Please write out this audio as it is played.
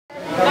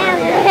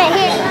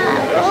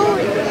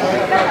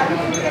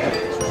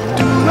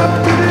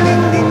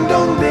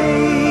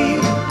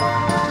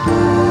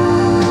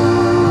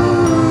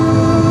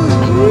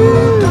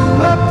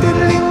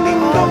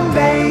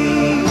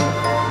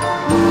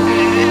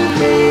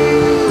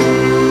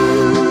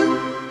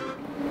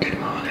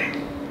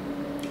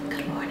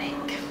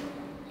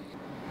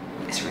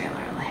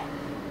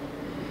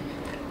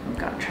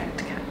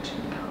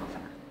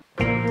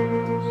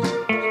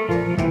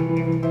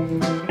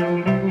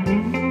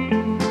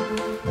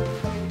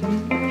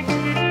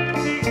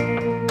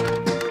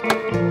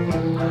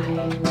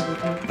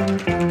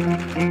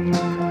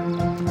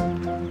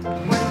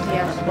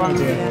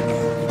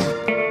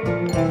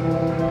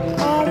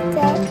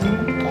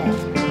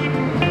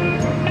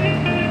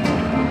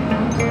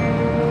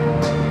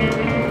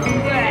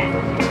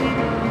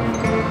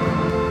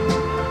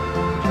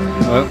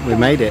Well, we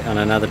made it on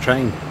another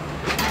train.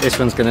 This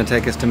one's going to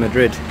take us to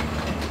Madrid.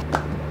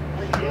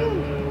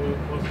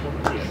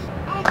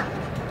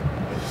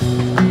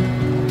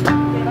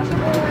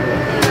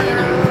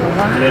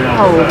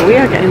 Wow, we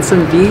are getting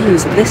some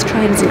views. This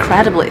train is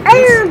incredible.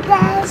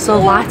 It's so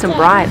light and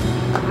bright.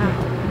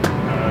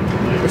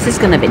 Wow. This is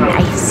going to be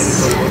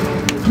nice.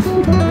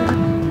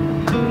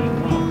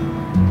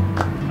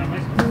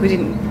 We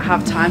didn't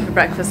have time for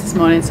breakfast this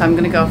morning, so I'm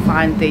going to go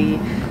find the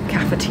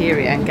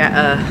cafeteria and get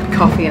a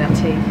coffee and a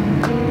tea.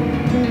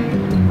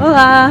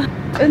 Hola,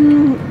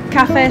 un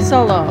café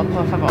solo,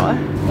 por favor.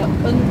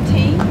 Un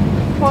tea,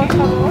 por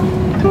favor.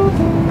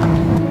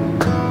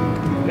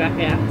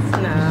 Gracias.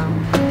 No.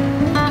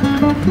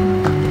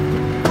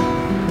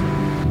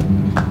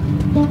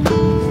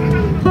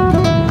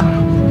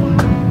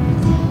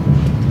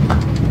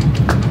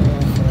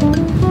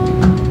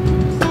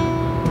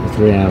 We're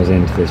 3 hours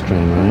into this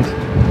train ride.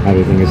 How do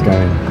you think it's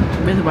going?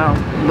 Really well.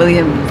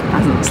 William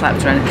hasn't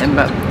slept or anything,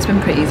 but it's been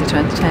pretty easy to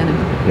entertain him.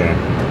 Yeah.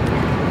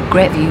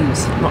 Great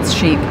views, lots of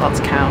sheep, lots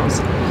of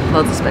cows,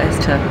 loads of space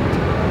to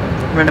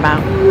run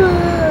about.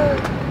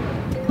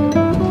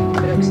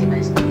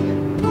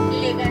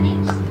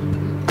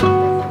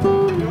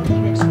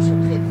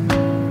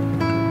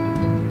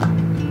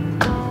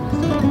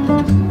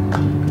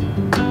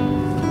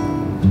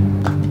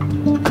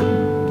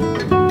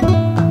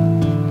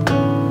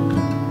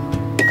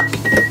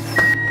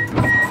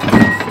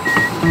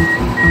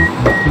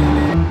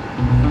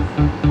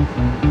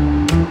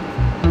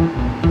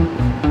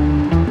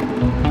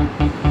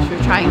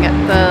 And get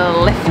the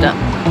lift up.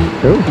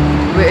 Cool.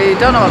 We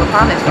don't know what the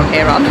plan is from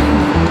here on.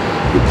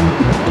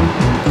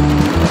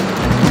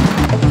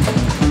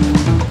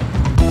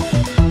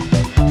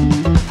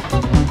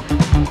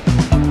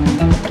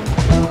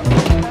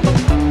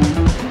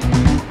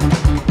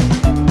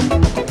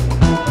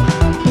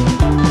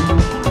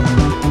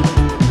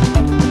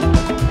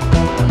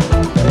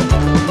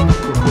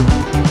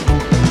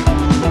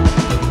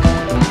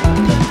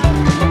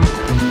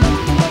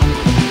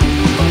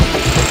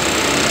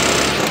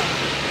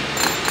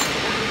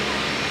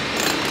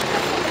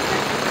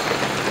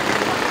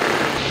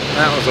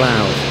 That was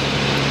loud.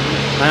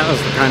 That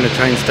was the kind of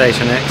train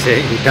station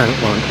exit you don't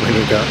want when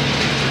you've got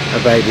a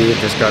baby you've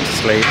just got to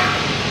sleep.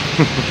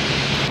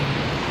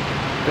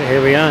 But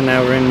here we are,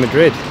 now we're in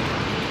Madrid.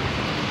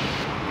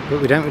 But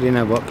we don't really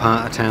know what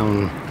part of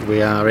town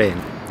we are in.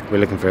 We're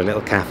looking for a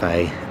little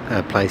cafe,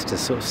 a place to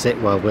sort of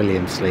sit while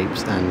William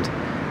sleeps and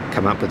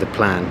come up with a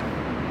plan.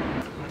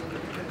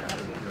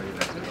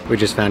 We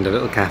just found a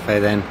little cafe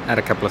then, had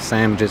a couple of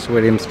sandwiches,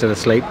 William's still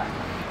asleep.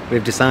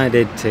 We've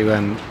decided to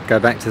go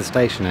back to the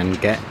station and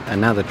get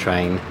another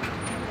train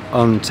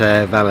on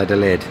to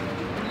Valladolid.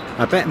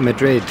 I bet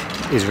Madrid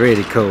is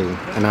really cool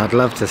and I'd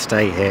love to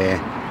stay here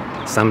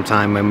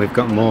sometime when we've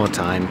got more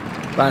time.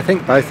 But I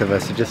think both of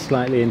us are just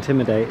slightly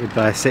intimidated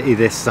by a city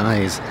this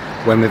size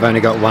when we've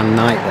only got one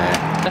night there.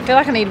 I feel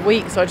like I need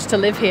weeks or just to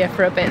live here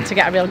for a bit to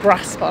get a real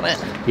grasp on it.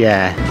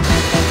 Yeah. I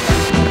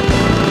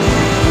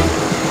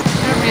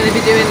don't really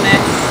be doing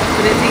this,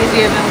 but it's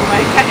easier than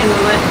like getting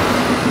the lift.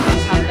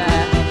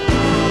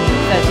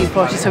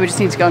 13:40, so we just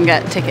need to go and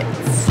get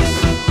tickets. They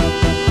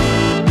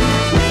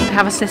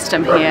have a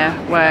system here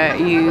where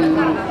you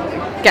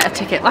get a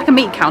ticket, like a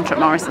meat counter at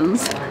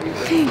Morrison's.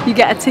 You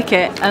get a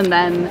ticket and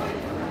then,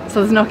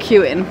 so there's no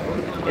queuing.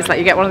 It's like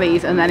you get one of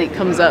these and then it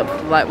comes up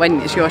like when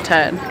it's your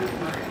turn.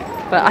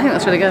 But I think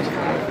that's really good.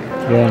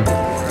 Yeah.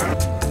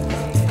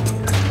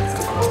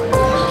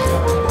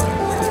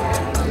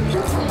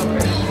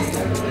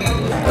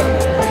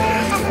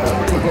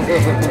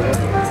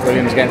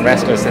 William's getting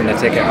restless in the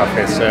ticket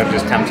office, so I've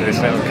just come to this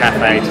little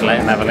cafe to let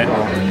him have a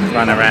little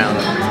run around.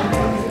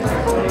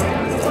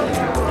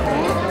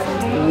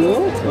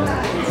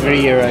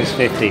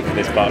 €3.50 for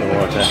this bottle of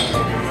water.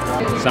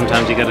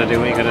 Sometimes you gotta do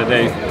what you gotta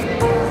do.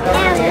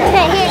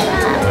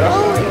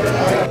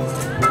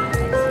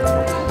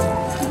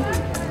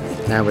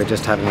 Now we're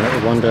just having a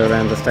little wander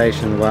around the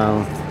station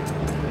while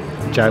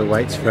Joe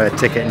waits for a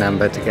ticket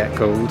number to get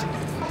called.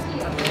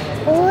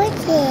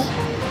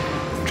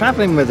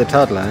 Travelling with a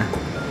toddler,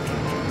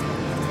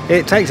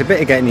 it takes a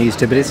bit of getting used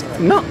to, but it's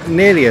not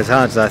nearly as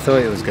hard as I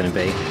thought it was going to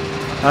be.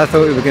 I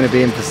thought we were going to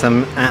be in for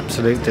some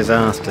absolute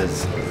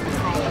disasters.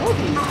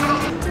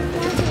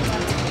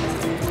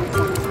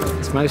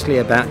 It's mostly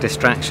about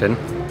distraction,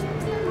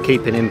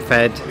 keeping him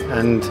fed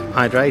and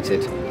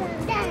hydrated.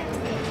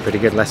 Pretty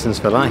good lessons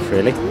for life,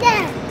 really. Do you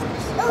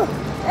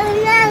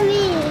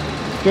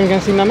want to go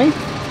and see Mummy?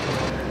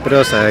 But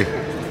also,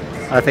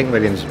 I think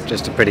William's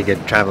just a pretty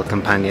good travel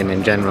companion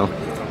in general.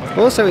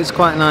 Also, it's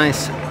quite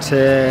nice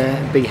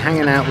to be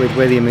hanging out with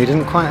William, who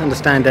doesn't quite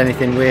understand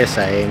anything we're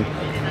saying,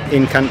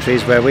 in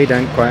countries where we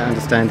don't quite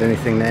understand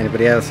anything that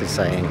anybody else is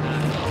saying.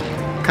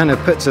 Kind of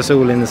puts us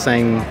all in the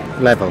same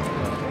level.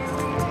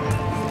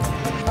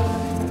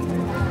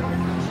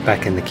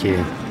 Back in the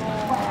queue.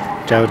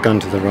 Joe had gone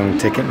to the wrong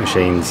ticket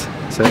machines,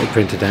 so it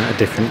printed out a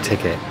different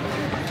ticket.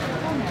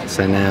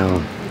 So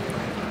now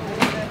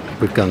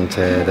we've gone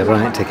to the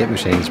right ticket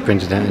machines,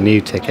 printed out a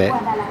new ticket,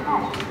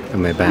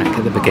 and we're back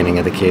at the beginning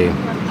of the queue.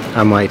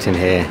 I'm waiting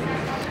here.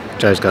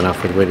 Joe's gone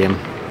off with William.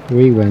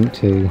 We went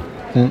to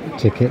that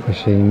ticket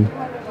machine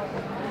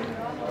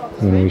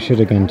when we should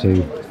have gone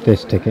to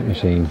this ticket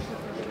machine.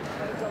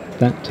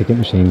 That ticket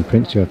machine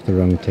prints you off the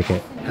wrong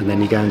ticket, and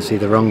then you go and see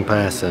the wrong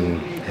person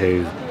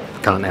who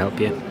can't help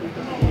you.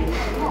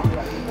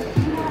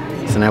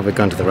 So now we've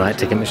gone to the right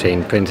ticket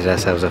machine, printed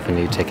ourselves off a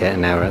new ticket,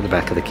 and now we're at the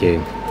back of the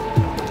queue.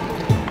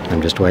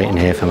 I'm just waiting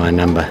here for my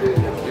number.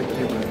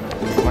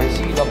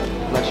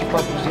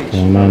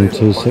 Come on,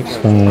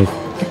 265.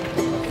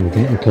 We're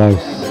getting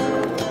close.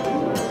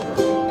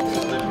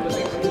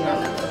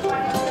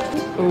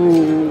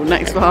 Ooh,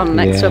 next one,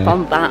 next Yeah. up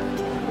on that,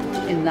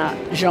 in that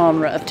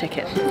genre of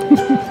ticket.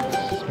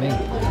 It's me.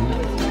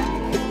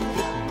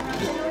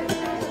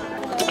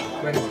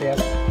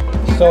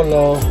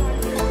 Solo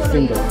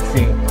single.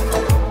 Sí.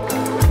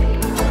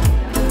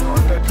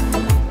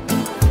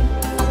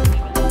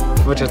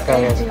 Muchas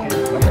gracias.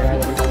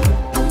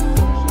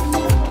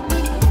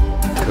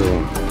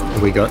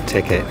 Cool. We got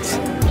tickets.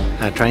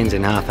 Our train's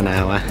in half an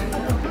hour.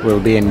 We'll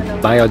be in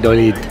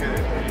Valladolid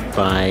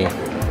by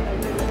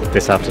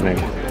this afternoon.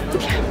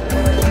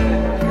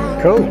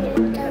 Cool.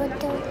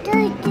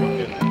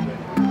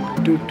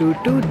 Do do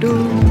do do.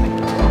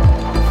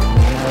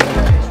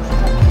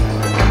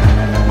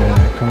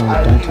 Come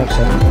on, don't touch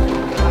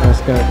that.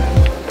 Let's go.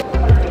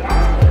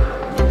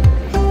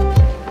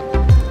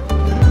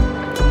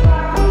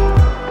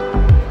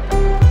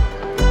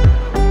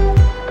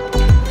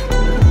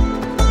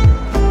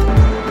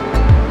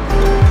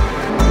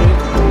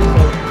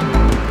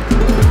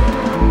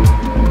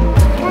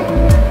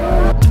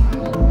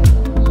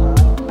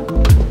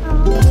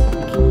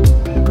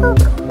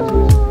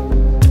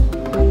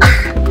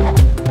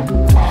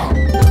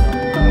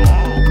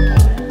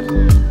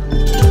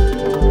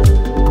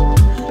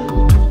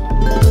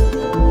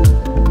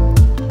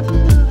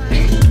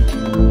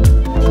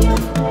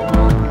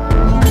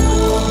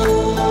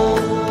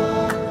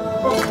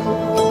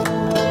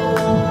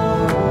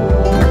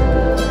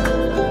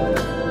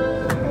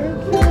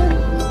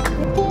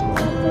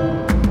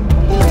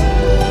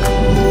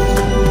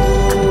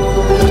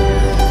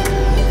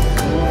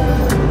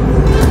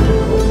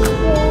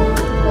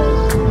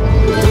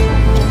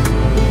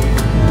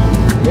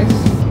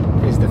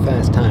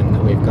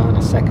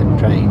 Second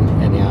train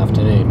in the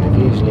afternoon.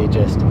 We've usually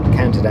just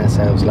counted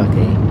ourselves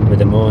lucky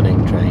with a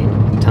morning train,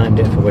 timed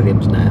it for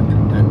William's nap,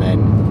 and then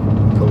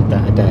called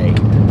that a day.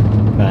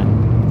 But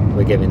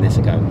we're giving this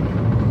a go.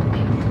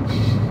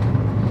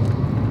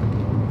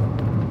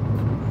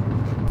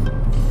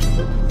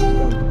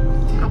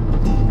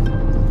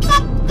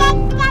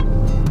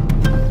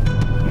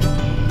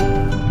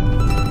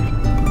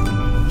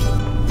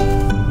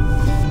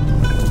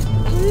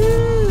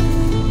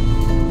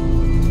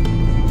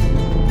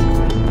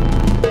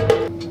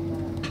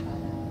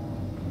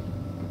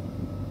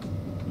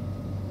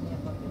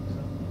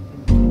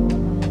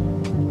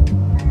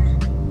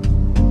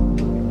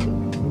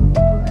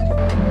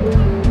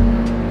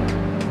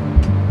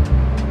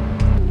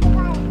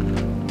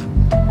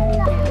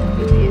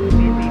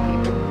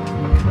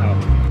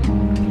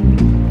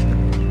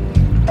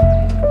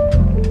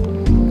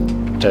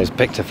 Joe's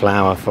picked a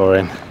flower for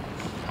him,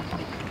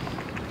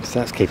 so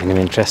that's keeping him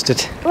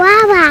interested.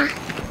 Flower.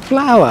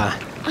 Flower!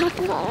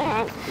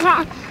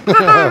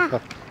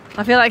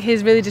 I feel like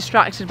he's really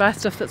distracted by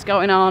stuff that's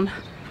going on,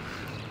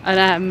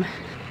 and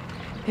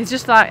he's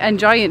just like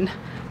enjoying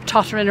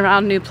tottering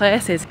around new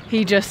places.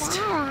 He just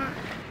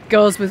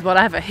goes with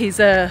whatever. He's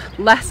a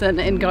lesson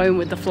in going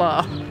with the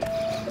flow.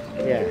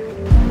 Yeah.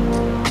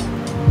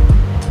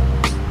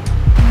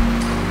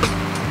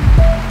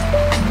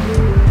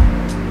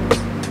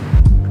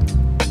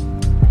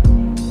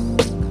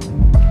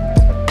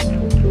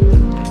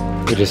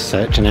 We're just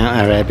searching out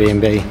our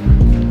Airbnb.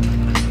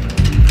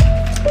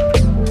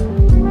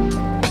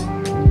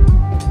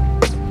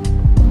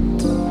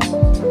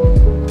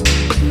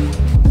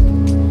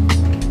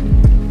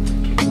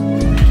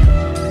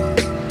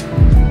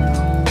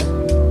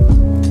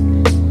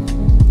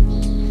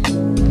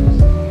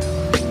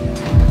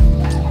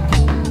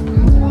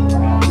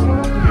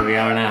 Here we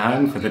are in our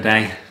home for the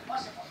day.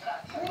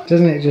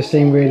 Doesn't it just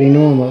seem really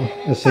normal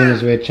as soon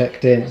as we're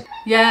checked in?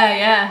 Yeah,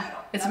 yeah.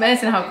 It's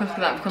amazing how quickly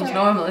that becomes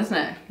normal, isn't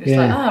it? It's Yeah.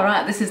 like, oh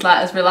right, this is like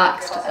as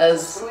relaxed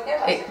as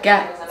it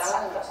gets.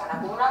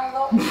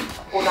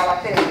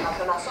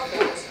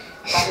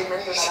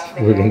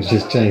 William's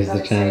just changed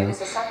the channel.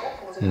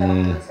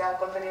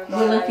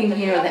 We're looking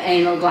here at the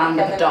anal gland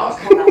of a dog.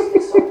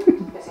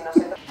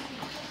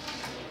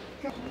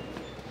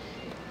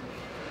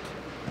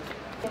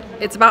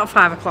 It's about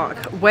 5 o'clock,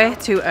 way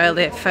too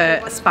early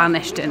for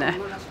Spanish dinner,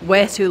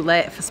 way too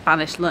late for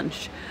Spanish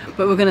lunch,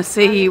 but we're going to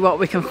see what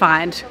we can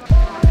find.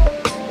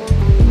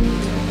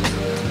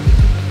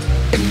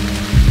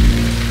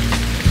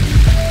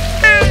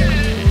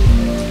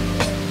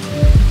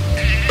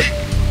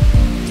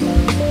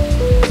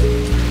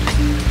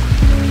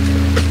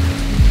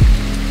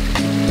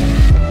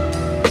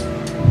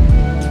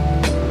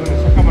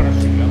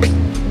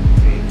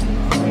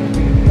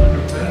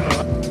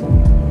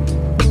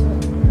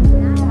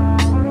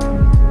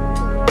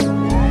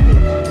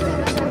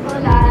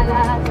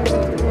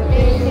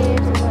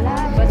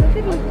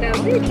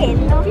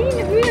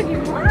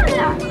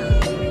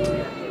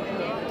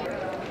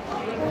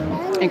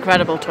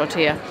 Incredible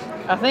tortilla.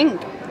 I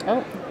think,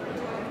 oh,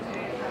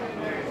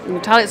 you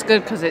can tell it's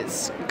good because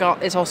it's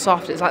all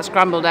soft. It's like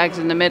scrambled eggs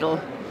in the middle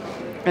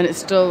and it's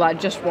still like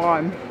just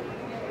warm.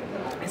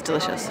 It's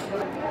delicious.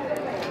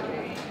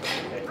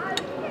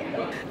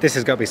 This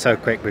has got to be so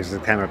quick because of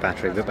the camera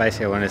battery, but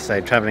basically I want to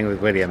say travelling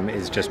with William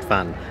is just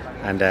fun.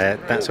 And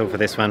that's all for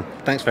this one.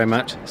 Thanks very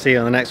much. See you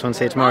on the next one.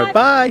 See you tomorrow.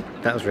 Bye!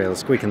 That was real,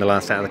 squeaking the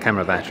last out of the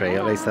camera battery.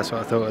 At least that's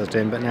what I thought I was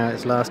doing, but now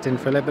it's lasting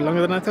for a little bit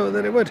longer than I thought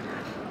that it would.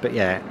 But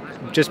yeah,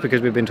 just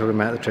because we've been talking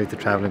about the truth of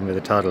travelling with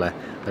a toddler,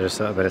 I just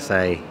thought I'd better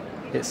say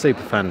it's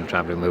super fun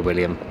travelling with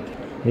William.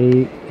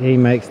 He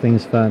makes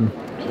things fun.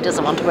 He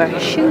doesn't want to wear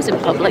his shoes in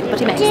public, but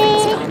he makes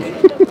things fun.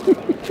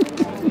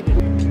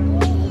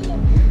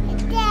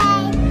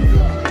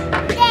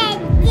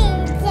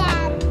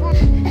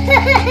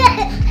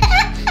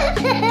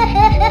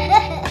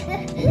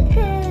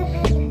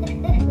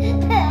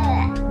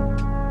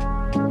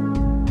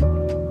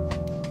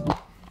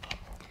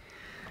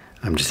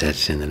 I'm just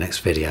editing the next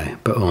video,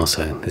 but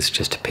also this is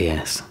just a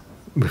PS.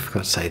 We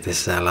forgot to say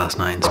this is our last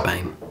night in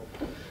Spain.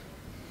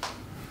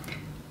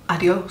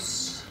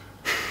 Adios.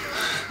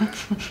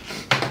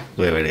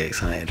 We're really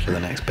excited for the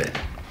next bit.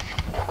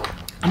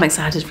 I'm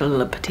excited for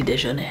le petit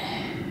déjeuner.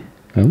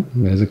 Oh,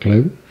 there's a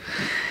clue.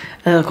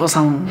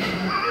 Croissant.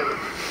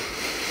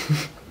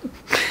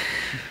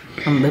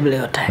 And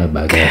bibliothèque. A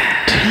baguette.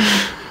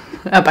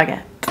 A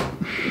baguette.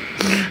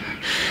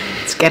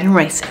 It's getting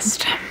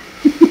racist.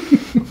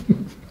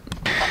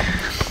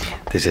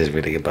 This is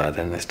really goodbye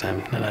then this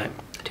time. Night night.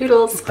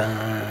 Toodles.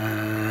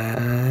 Bye.